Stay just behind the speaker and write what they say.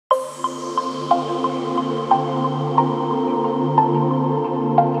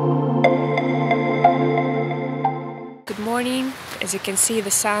As you can see,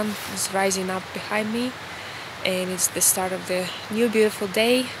 the sun is rising up behind me, and it's the start of the new beautiful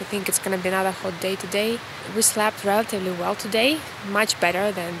day. I think it's gonna be another hot day today. We slept relatively well today, much better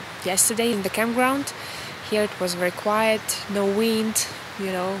than yesterday in the campground. Here it was very quiet, no wind,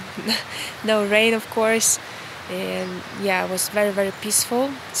 you know, no rain of course, and yeah, it was very, very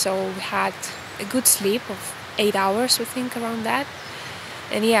peaceful. So we had a good sleep of 8 hours, I think, around that.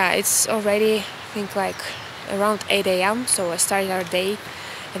 And yeah, it's already, I think, like around 8 a.m. so I started our day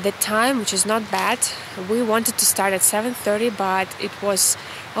at that time, which is not bad. We wanted to start at 7:30, but it was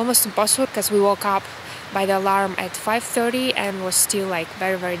almost impossible because we woke up by the alarm at 5:30 and it was still like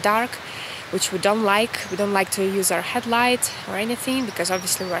very, very dark, which we don't like. We don't like to use our headlight or anything because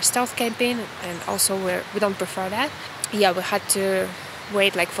obviously we're stealth camping, and also we don't prefer that. Yeah, we had to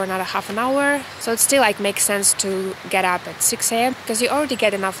wait like for another half an hour, so it still like makes sense to get up at 6 a.m. because you already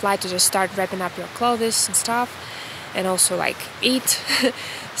get enough light to just start wrapping up your clothes and stuff, and also like eat.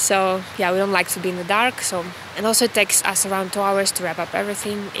 So yeah, we don't like to be in the dark. So, and also it takes us around 2 hours to wrap up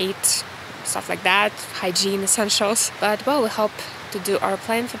everything, eat, stuff like that, hygiene essentials. But well, we hope to do our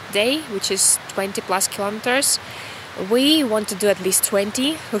plan for the day, which is 20 plus kilometers. We want to do at least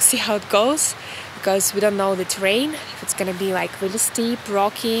 20. We'll see how it goes, because we don't know the terrain, if it's gonna be like really steep,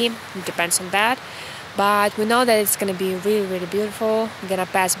 rocky, it depends on that. But we know that it's gonna be really, really beautiful. We're gonna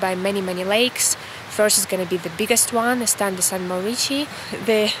pass by many, many lakes. First is gonna be the biggest one, Estany de Sant Maurici.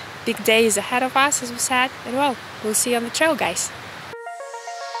 The big day is ahead of us, as we said, and well, we'll see you on the trail, guys.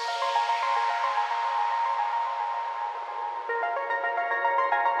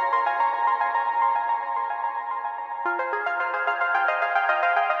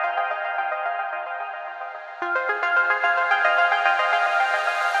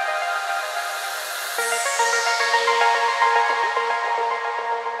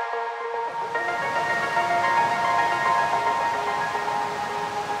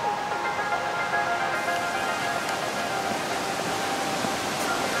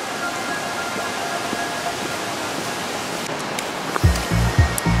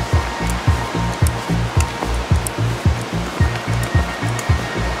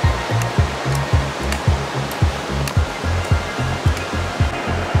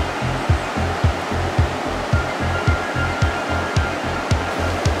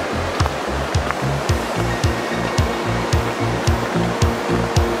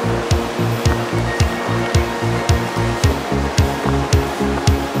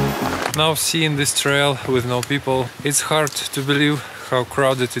 Now seeing this trail with no people, it's hard to believe how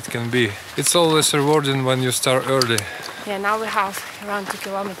crowded it can be. It's always rewarding when you start early. Yeah, now we have around 2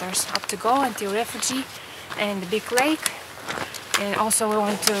 kilometers up to go until Refugee and the big lake. And also we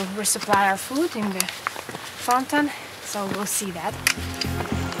want to resupply our food in the fountain, so we'll see that.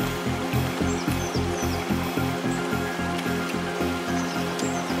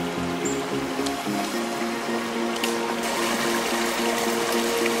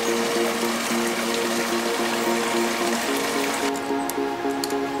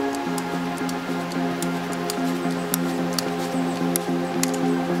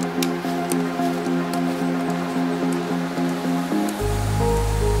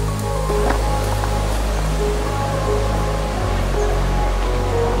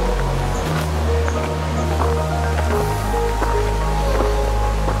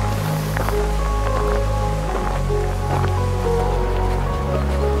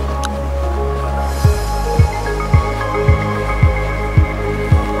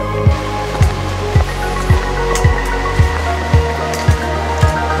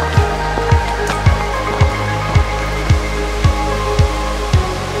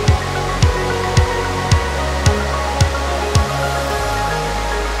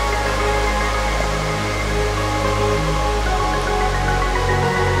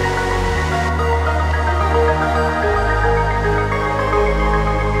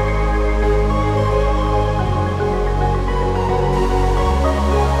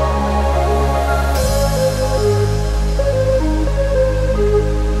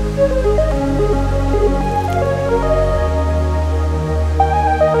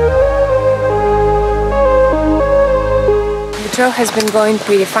 The trail has been going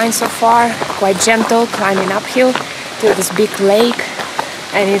pretty fine so far, quite gentle, climbing uphill to this big lake,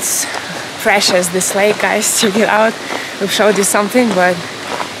 and it's precious, this lake, guys. Check it out. We've showed you something, but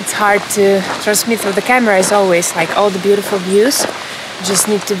it's hard to transmit through the camera as always, like all the beautiful views. You just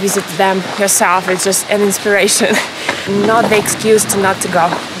need to visit them yourself. It's just an inspiration, not the excuse to not to go.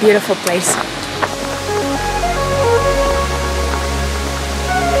 Beautiful place.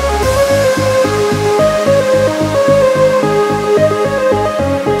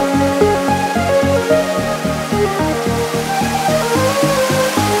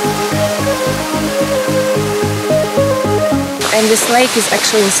 this lake is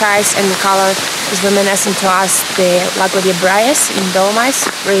actually in size and color is reminiscent to us the Lago de Braies in Dolomites,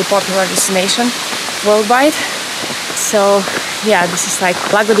 very popular destination worldwide. So yeah, this is like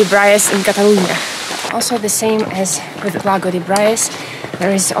Lago de Braies in Catalonia. Also the same as with Lago de Braies,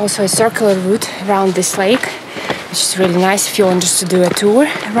 there is also a circular route around this lake, which is really nice if you want just to do a tour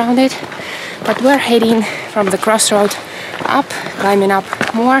around it. But we're heading from the crossroad up, climbing up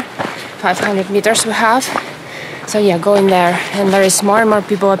more, 500 meters we have. So yeah, going there, and there is more and more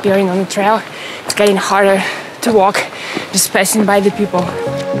people appearing on the trail. It's getting harder to walk, just passing by the people.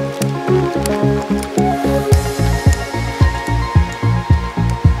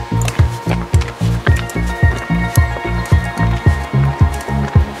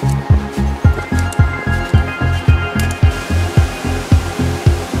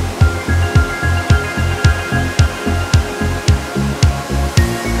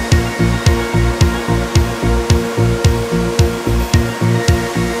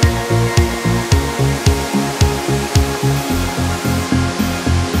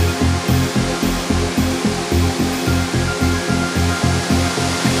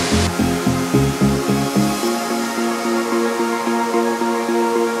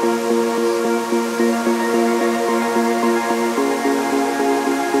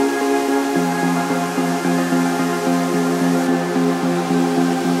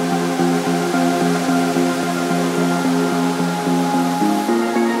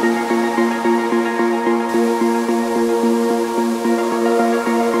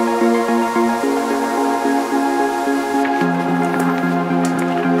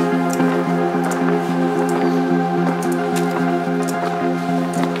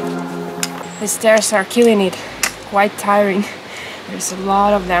 The stairs are killing it, quite tiring. There's a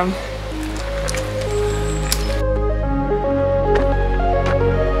lot of them.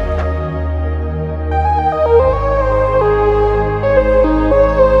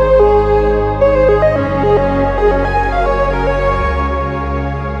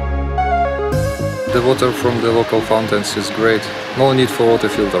 The water from the local fountains is great. No need for water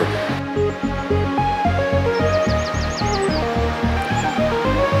filter.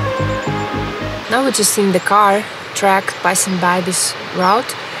 Now we're just seeing the car track passing by this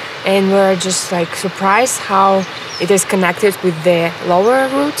route, and we're just like surprised how it is connected with the lower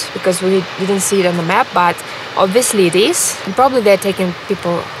route, because we didn't see it on the map, but obviously it is. And probably they're taking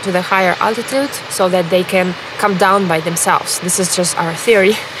people to the higher altitude so that they can come down by themselves. This is just our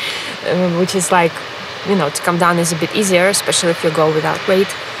theory, which is like, you know, to come down is a bit easier, especially if you go without weight.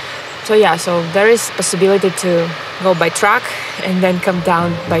 So yeah, so there is possibility to go by truck and then come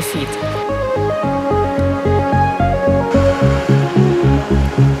down by feet.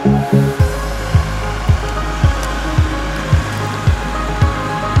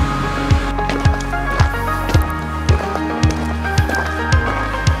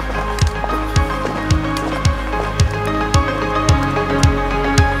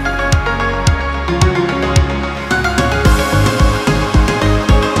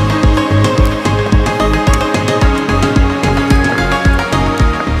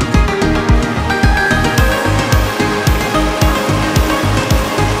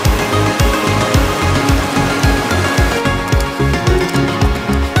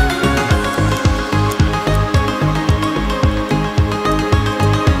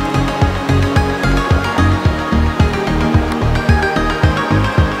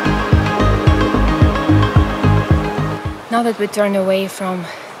 Now that we turn away from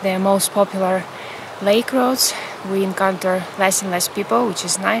the most popular lake roads, we encounter less and less people, which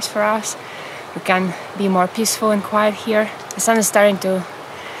is nice for us. We can be more peaceful and quiet here. The sun is starting to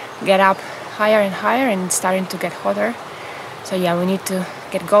get up higher and higher, and it's starting to get hotter. So yeah, we need to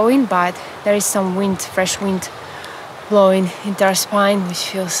get going, but there is some wind, fresh wind blowing into our spine, which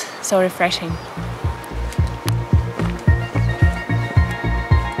feels so refreshing.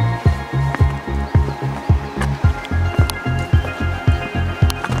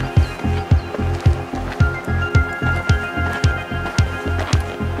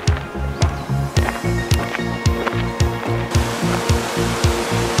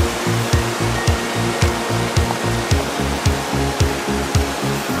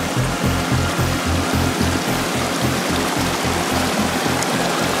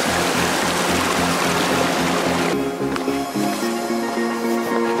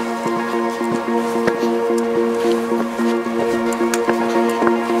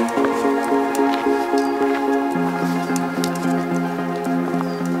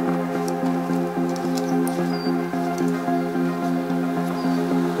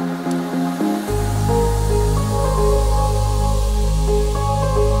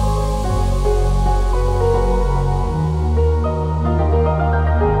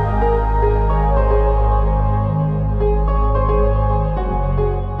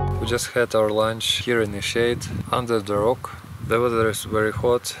 just had our lunch here in the shade, under the rock. The weather is very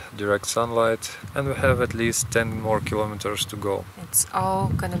hot, direct sunlight, and we have at least 10 more kilometers to go. It's all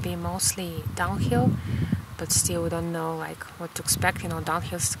gonna be mostly downhill, but still we don't know like what to expect. You know,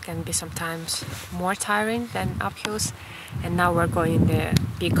 downhills can be sometimes more tiring than uphills, and now we're going in the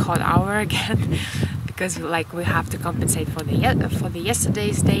big hot hour again because like we have to compensate for the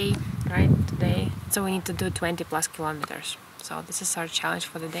yesterday's day, right? Today, so we need to do 20 plus kilometers. So this is our challenge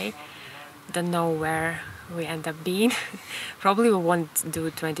for the day. Don't know where we end up being. Probably we won't do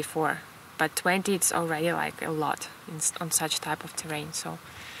 24, but 20 it's already like a lot on such type of terrain. So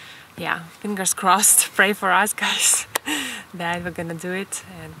yeah, fingers crossed. Pray for us, guys, that we're gonna do it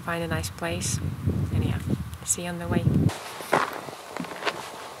and find a nice place. And yeah, see you on the way.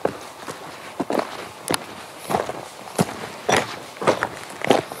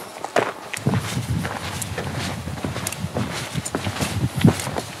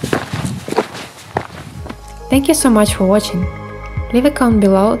 Thank you so much for watching. Leave a comment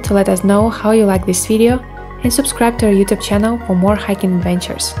below to let us know how you like this video and subscribe to our YouTube channel for more hiking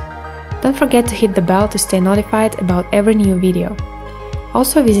adventures. Don't forget to hit the bell to stay notified about every new video.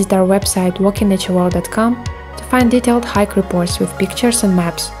 Also visit our website walkingNatureWorld.com to find detailed hike reports with pictures and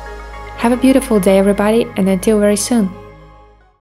maps. Have a beautiful day everybody, and until very soon!